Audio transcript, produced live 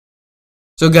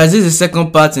So guys, this is the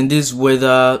second part in this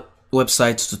weather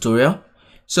website tutorial.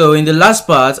 So in the last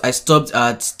part, I stopped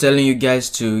at telling you guys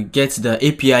to get the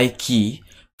API key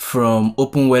from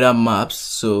Open Weather Maps.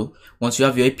 So once you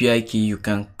have your API key, you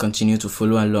can continue to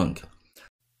follow along.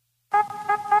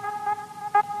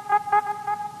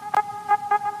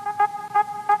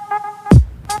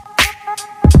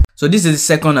 So this is the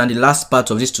second and the last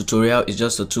part of this tutorial. It's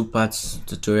just a 2-part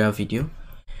tutorial video.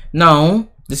 Now,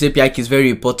 this API key is very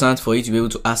important for you to be able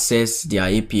to access their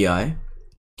API.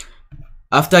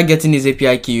 After getting this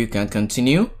API key, you can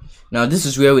continue. Now, this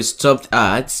is where we stopped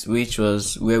at, which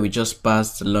was where we just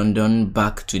passed London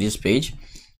back to this page.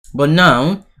 But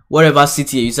now, whatever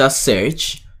city a user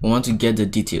search, we want to get the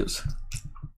details.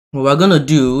 What we're going to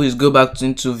do is go back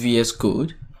into VS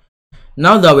Code.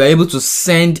 Now that we're able to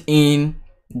send in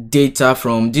data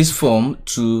from this form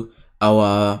to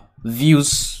our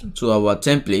views, to our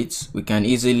templates, we can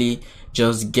easily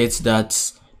just get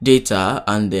that data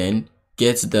and then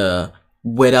get the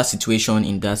weather situation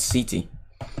in that city.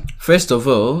 First of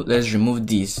all, let's remove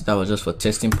this. That was just for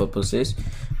testing purposes.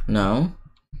 Now,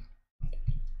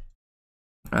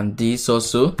 and this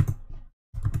also.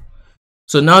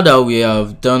 So now that we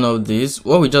have done all this,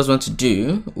 what we just want to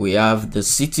do, we have the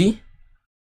city.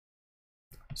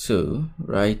 So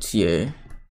right here.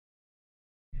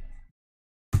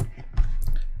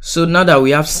 So now that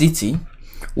we have city,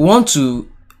 we want to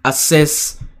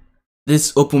access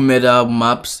this Open Weather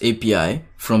Maps API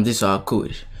from this our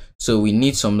code. So we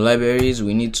need some libraries.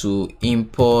 We need to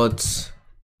import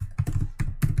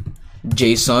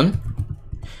JSON.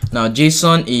 Now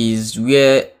JSON is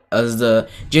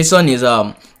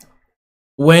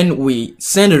when we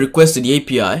send a request to the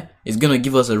API, it's gonna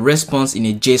give us a response in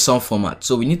a JSON format.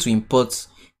 So we need to import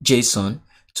JSON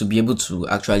to be able to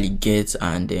actually get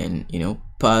and then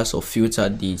pass or filter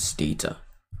this data.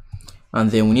 And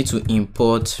then we need to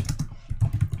import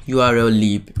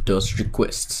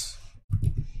url_lib.requests.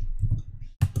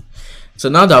 So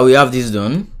now that we have this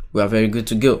done, we are very good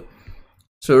to go.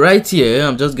 So right here,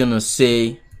 I'm just gonna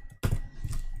say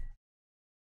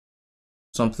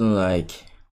something like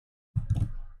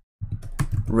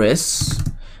res.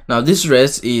 Now this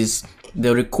res is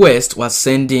the request was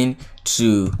sending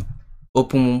to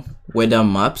Open Weather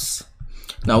Maps.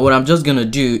 Now what I'm just gonna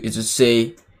do is to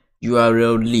say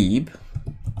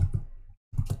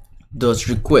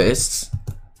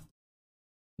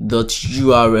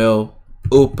url_lib.requests.url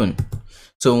open.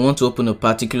 So we want to open a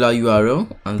particular URL,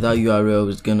 and that URL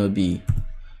is gonna be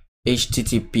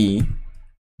http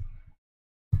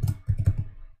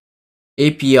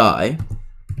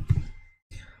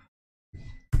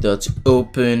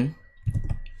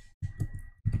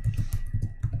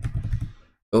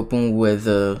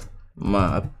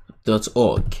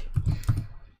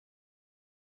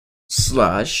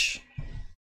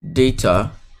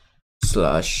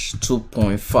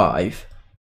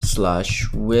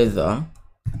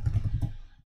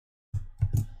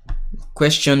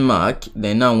question mark.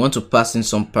 Then now I want to pass in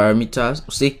some parameters.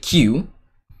 We'll say q.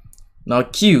 Now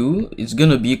q is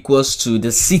going to be equals to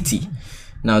the city.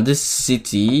 Now this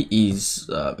city is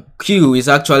q is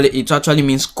actually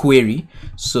means query,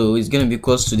 so it's going to be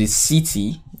equals to the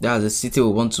city. That's the city we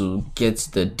want to get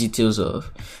the details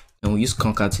of, and we use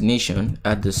concatenation,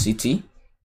 add the city.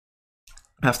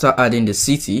 After adding the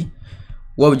city,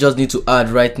 what we just need to add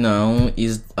right now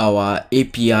is our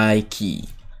API key.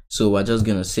 So we're just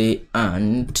gonna say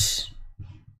and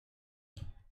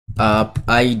app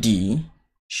ID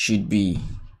should be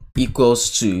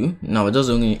equals to. Now we're just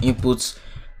going to input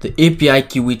the API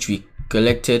key which we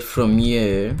collected from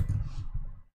here,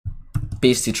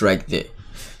 paste it right there.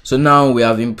 So now we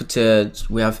have input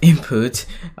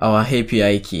our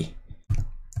API key.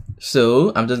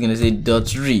 So I'm just gonna say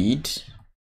 .read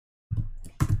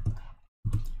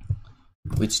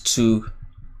with 2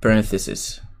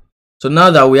 parentheses. So now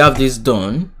that we have this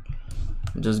done,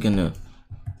 I'm just gonna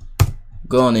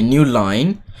go on a new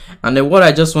line, and then what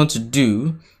I just want to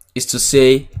do is to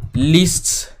say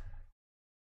list,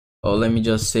 or let me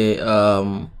just say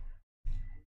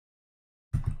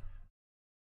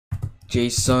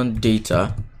JSON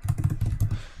data.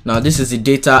 Now this is the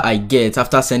data I get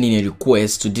after sending a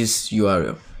request to this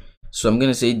URL. So I'm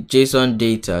gonna say JSON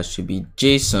data should be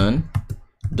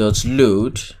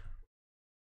JSON.load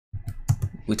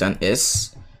with an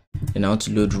S, and I want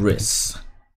to load res.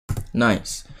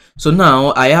 Nice. So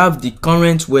now I have the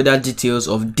current weather details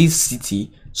of this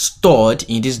city stored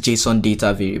in this JSON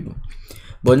data variable.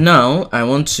 But now I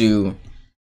want to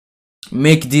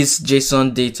make this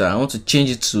JSON data, I want to change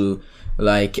it to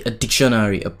like a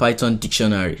dictionary, a Python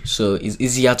dictionary, so it's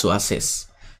easier to access.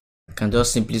 I can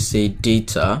just simply say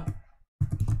data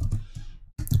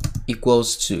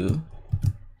equals to.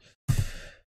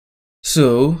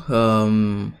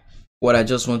 So what I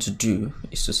just want to do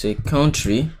is to say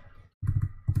country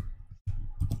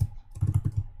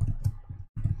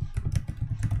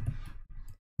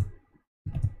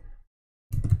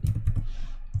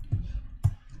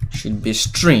should be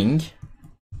string,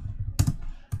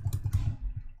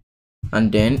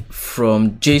 and then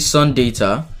from JSON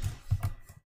data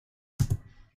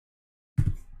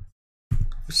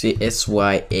we say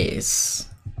sys,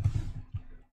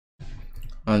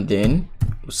 and then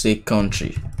we'll say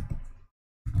country.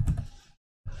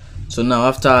 So now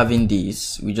after having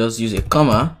this, we just use a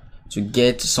comma to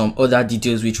get some other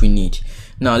details which we need.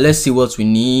 Now let's see what we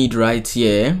need right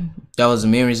here. That was the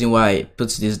main reason why I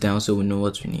put this down, so we know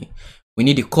what we need. We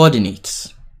need the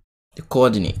coordinates. The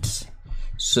coordinates.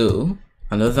 So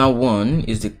another one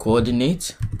is the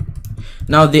coordinate.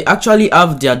 Now they actually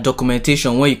have their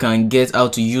documentation where you can get how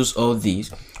to use all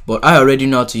these, but I already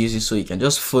know how to use it, so you can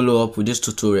just follow up with this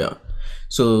tutorial.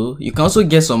 So you can also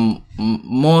get some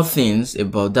more things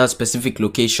about that specific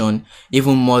location,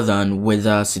 even more than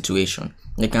weather situation.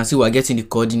 You can see we're getting the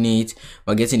coordinate,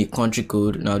 we're getting the country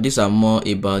code. Now these are more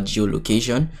about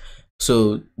geolocation,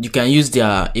 so you can use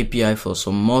their API for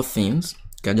some more things.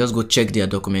 You can just go check their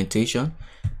documentation,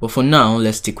 but for now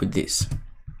let's stick with this.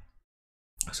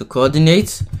 So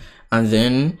coordinates, and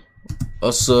then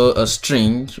also a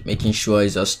string, making sure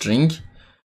it's a string,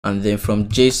 and then from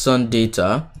JSON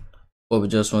data what we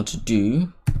just want to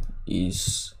do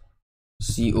is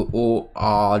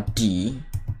coord,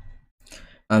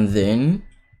 and then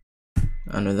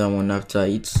another one after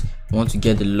it. We want to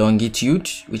get the longitude,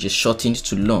 which is shortened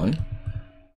to long,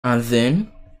 and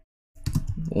then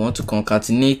we want to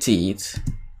concatenate it.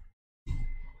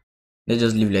 Let's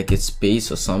just leave like a space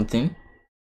or something.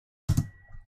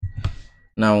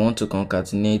 Now I want to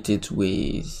concatenate it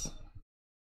with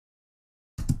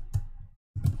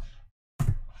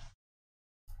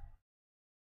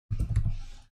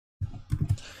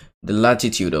the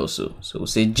latitude also. So we'll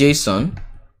say JSON,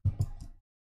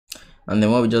 and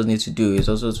then what we just need to do is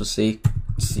also to say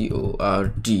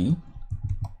coord,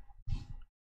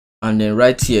 and then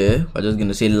right here we're just going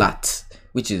to say lat,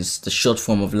 which is the short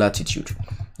form of latitude.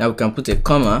 Now we can put a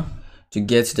comma to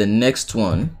get the next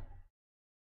one.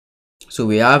 So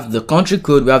we have the country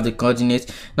code, we have the coordinates.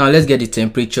 Now let's get the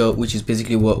temperature, which is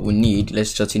basically what we need.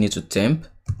 Let's shorten it to temp,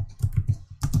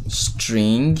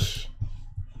 string,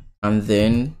 and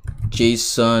then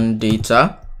JSON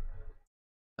data.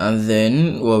 And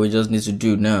then what we just need to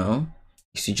do now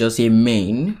is to just say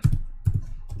main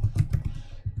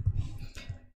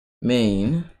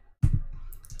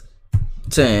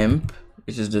temp,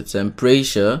 which is the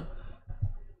temperature,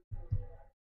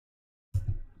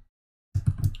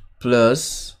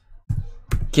 plus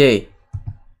K.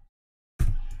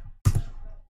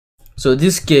 So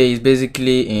this K is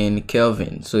basically in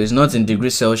Kelvin, so it's not in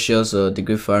degrees Celsius or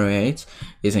degree Fahrenheit,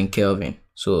 it's in Kelvin.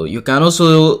 So you can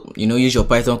also, use your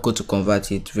Python code to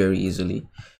convert it very easily,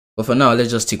 but for now let's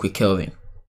just stick with Kelvin.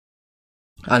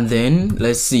 And then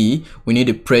let's see, we need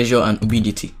the pressure and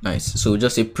humidity. Nice. So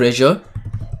just say pressure.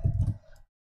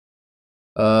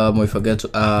 We forget to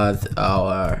add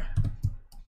our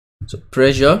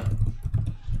pressure,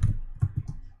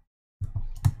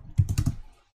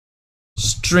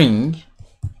 string,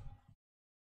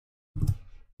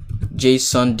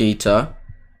 JSON data,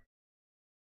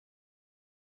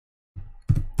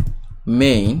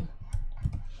 main,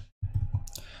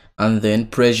 and then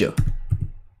pressure.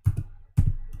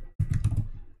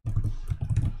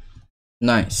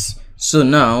 Nice. So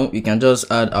now we can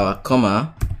just add our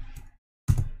comma,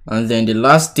 and then the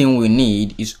last thing we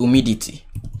need is humidity.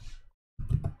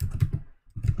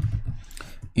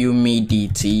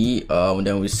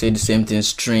 Then we say the same thing,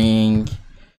 string,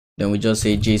 then we just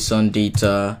say JSON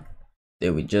data,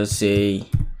 then we just say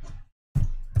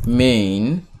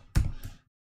main,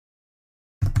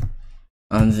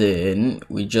 and then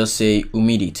we just say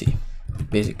humidity,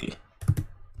 basically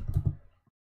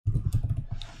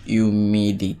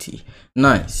humidity.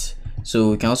 Nice.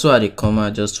 So we can also add a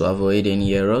comma just to avoid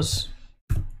any errors,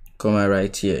 comma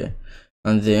right here,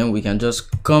 and then we can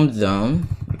just come down.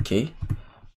 Okay,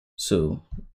 so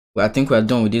I think we're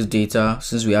done with this data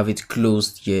since we have it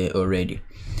closed here already.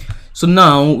 So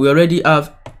now we already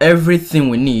have everything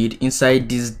we need inside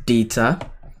this data.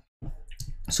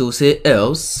 So we'll say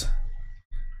else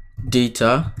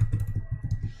data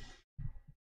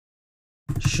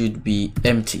should be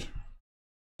empty.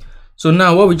 So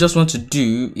now what we just want to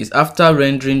do is, after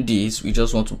rendering this, we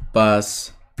just want to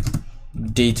pass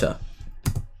data.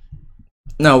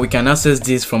 Now we can access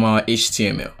this from our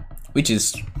HTML, which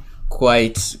is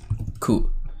quite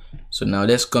cool. So now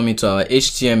let's come into our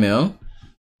HTML.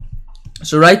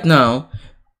 So right now,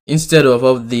 instead of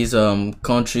all these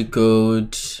country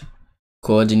code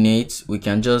coordinates, we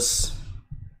can just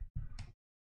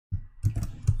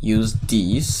use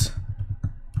these.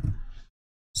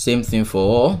 Same thing for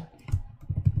all.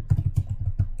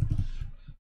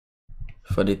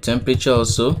 For the temperature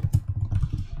also.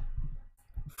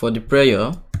 For the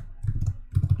pressure,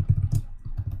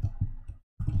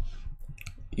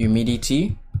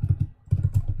 humidity,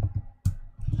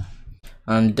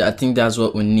 and I think that's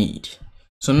what we need.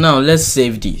 So now let's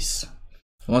save this.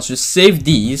 Once we save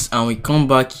this and we come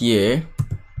back here,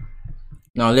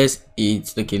 now let's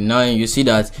hit. Okay, now you see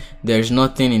that there's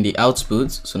nothing in the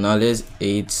output. So now let's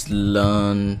hit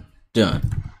London.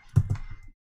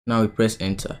 Now we press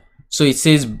enter. So it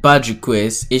says bad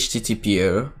request HTTP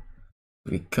error.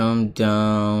 We come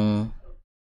down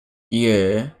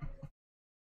here,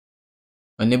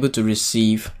 unable to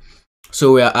receive.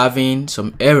 So we are having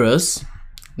some errors.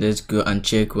 Let's go and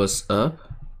check what's up.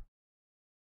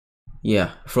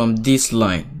 Yeah, from this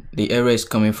line, the error is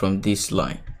coming from this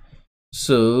line.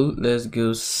 So let's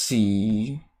go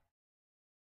see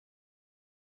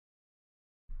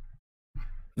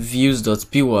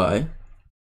views.py.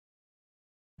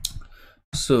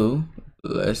 So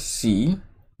let's see.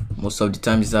 Most of the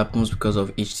time this happens because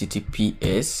of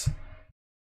HTTPS.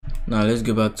 Now let's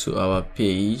go back to our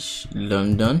page,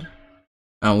 London,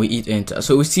 and we hit enter.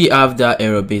 So we still have that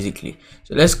error basically.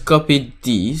 So let's copy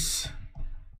this,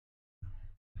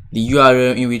 the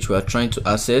URL in which we are trying to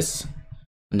access,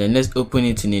 and then let's open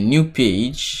it in a new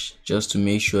page just to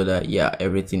make sure that yeah,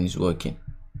 everything is working.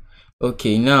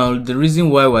 Okay, now the reason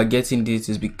why we're getting this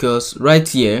is because right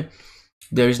here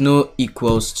there is no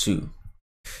equals to.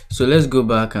 So let's go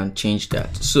back and change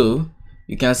that. So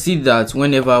you can see that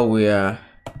whenever we are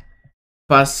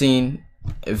passing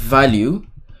a value, you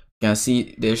can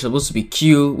see there's supposed to be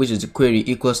Q, which is the query,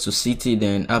 equals to city,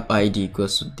 then app ID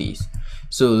equals to this.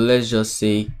 So let's just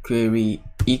say query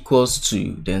equals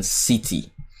to then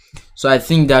city. So I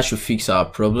think that should fix our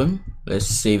problem. Let's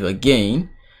save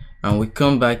again, and we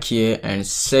come back here and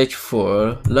search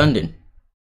for London.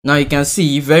 Now you can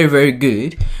see very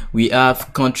good. We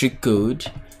have country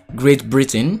code Great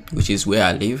Britain, which is where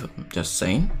I live, I'm just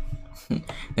saying.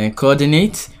 Then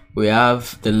coordinate, we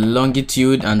have the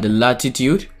longitude and the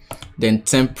latitude. Then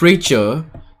temperature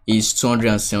is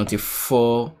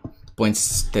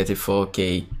 274.34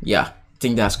 K. Yeah, I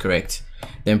think that's correct.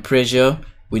 Then pressure,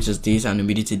 which is this, and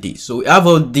humidity this. So we have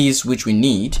all these which we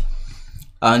need,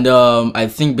 and I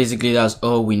think basically that's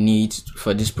all we need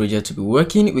for this project to be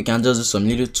working. We can just do some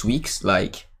little tweaks,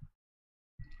 like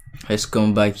let's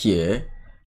come back here,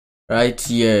 right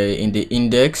here in the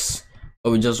index.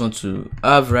 What we just want to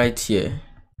have right here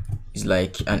is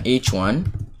like an H1,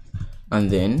 and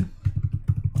then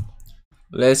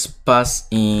let's pass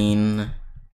in,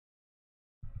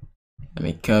 let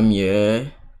me come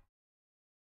here,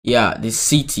 yeah, the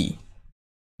city.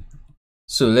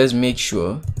 So let's make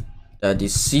sure that the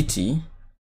city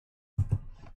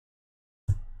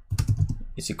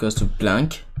is equals to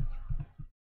blank,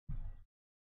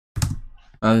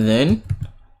 and then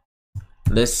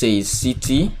let's say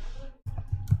city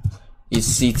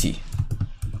is city.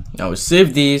 Now we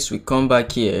save this, we come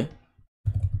back here.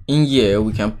 In here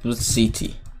we can put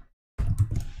city.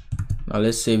 Now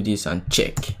let's save this and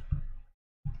check.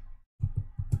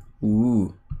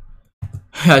 Ooh,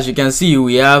 as you can see,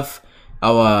 we have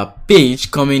our page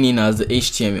coming in as the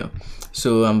HTML.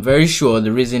 So I'm very sure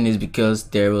the reason is because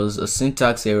there was a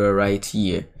syntax error right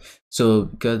here. So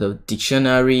because of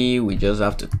dictionary, we just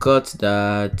have to cut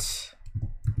that,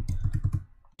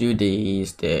 do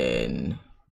this, then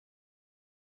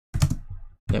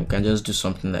we can just do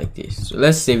something like this. So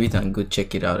let's save it and go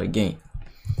check it out again.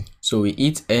 So we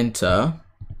hit enter.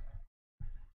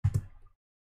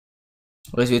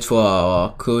 Let's wait for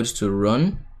our code to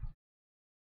run.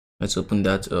 Let's open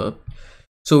that up.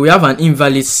 So we have an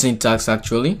invalid syntax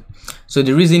actually. So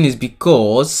the reason is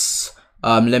because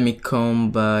let me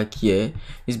come back here.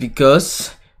 It's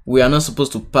because we are not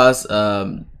supposed to pass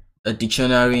a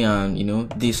dictionary and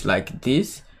this like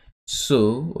this.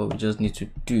 So what we just need to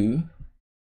do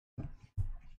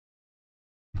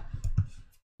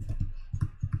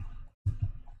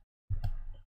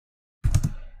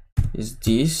is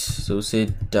this. So say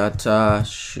data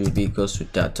should be equals to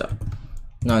data.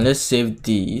 Now let's save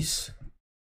this,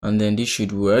 and then this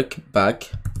should work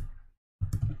back.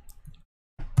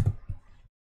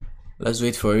 Let's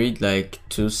wait for it like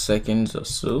 2 seconds or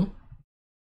so.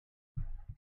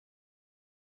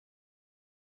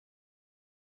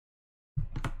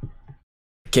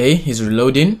 Okay, it's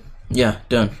reloading. Yeah,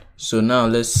 done. So now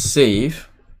let's save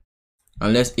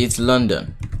and let's hit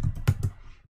London.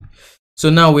 So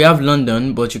now we have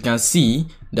London, but you can see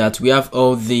that we have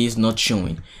all these not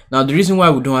showing. Now the reason why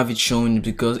we don't have it showing is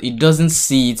because it doesn't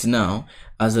see it now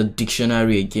as a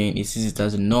dictionary again. It sees it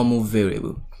as a normal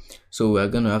variable. So we're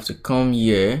gonna have to come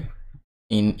here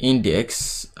in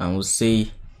index and we'll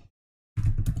say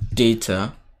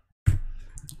data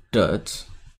dot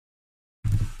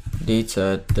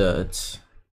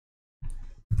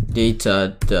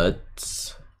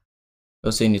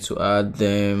also need to add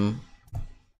them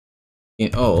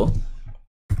in all,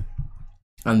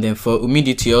 and then for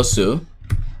humidity also.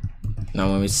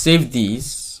 Now when we save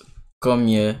these, come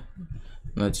here,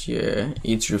 not here,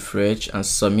 hit refresh and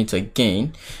submit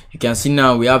again, you can see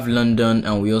now we have London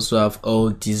and we also have all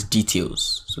these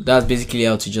details. So that's basically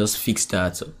how to just fix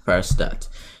that or parse that.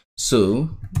 So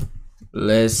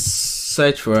let's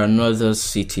search for another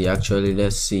city. Actually,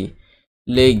 let's see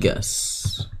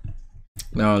Lagos.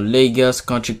 Now Lagos,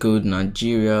 country code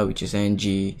Nigeria, which is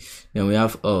NG. Then we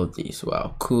have all these.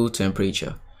 Wow, cool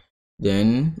temperature.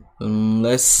 Then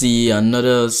let's see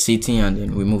another city and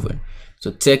then we move on.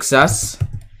 So Texas.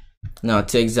 Now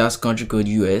Texas, country code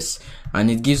US, and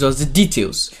it gives us the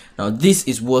details. Now this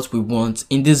is what we want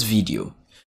in this video.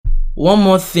 One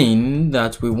more thing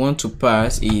that we want to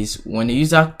parse is when a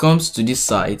user comes to this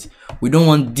site, we don't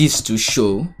want this to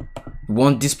show. We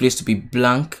want this place to be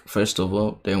blank first of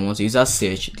all. Then once the user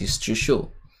search, this to show.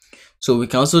 So we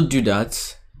can also do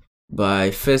that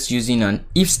by first using an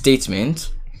if statement.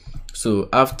 So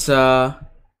after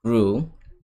row,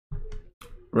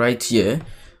 right here,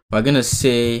 we're gonna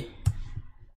say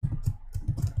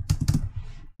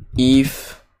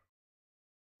if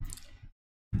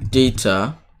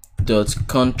data dot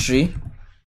country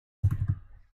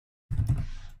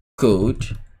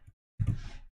code,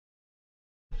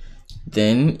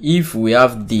 then if we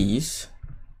have these,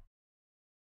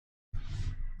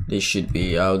 they should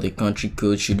be how the country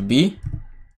code should be.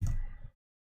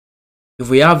 If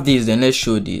we have this, then let's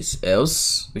show this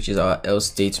else, which is our else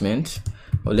statement,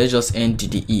 or let's just end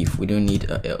the if. We don't need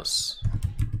a else.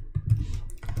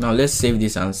 Now let's save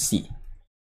this and see.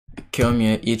 Come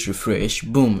here, hit refresh,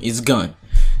 boom, it's gone.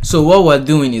 So what we're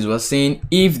doing is we're saying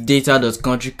if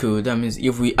data.country code, that means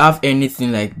if we have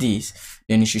anything like this,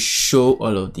 then it should show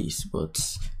all of these, but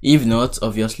if not,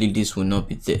 obviously this will not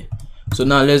be there. So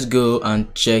now let's go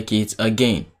and check it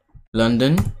again.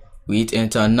 London, we hit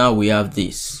enter, now we have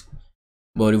this.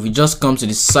 But if we just come to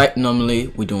the site normally,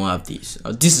 we don't have this.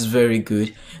 Now this is very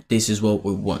good. This is what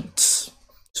we want.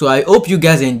 So I hope you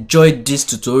guys enjoyed this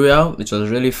tutorial, which was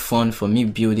really fun for me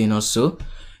building also.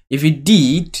 If you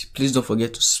did, please don't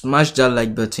forget to smash that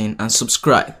like button and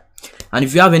subscribe. And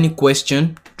if you have any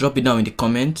question, drop it down in the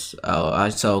comments. I'll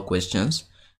answer all questions.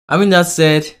 Having that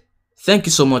said, thank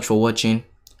you so much for watching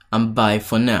and bye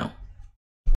for now.